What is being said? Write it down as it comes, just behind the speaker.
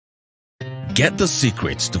Get the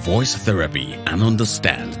secrets to voice therapy and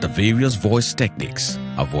understand the various voice techniques.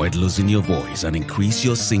 Avoid losing your voice and increase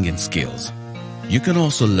your singing skills. You can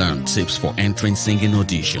also learn tips for entering singing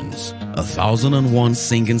auditions. 1001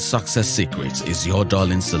 Singing Success Secrets is your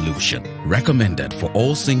darling solution. Recommended for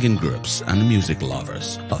all singing groups and music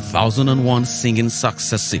lovers. 1001 Singing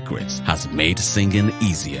Success Secrets has made singing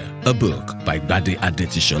easier. A book by Badi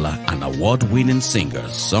Adetishola, an award-winning singer,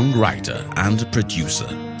 songwriter, and producer.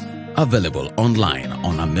 Available online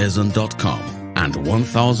on Amazon.com and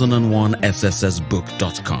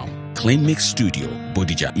 1001SSSbook.com. Clean Mix Studio,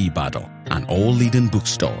 Bodija Ibadan, and all leading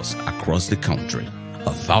bookstores across the country.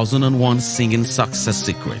 1001 Singing Success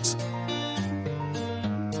Secrets.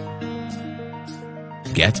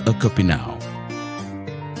 Get a copy now.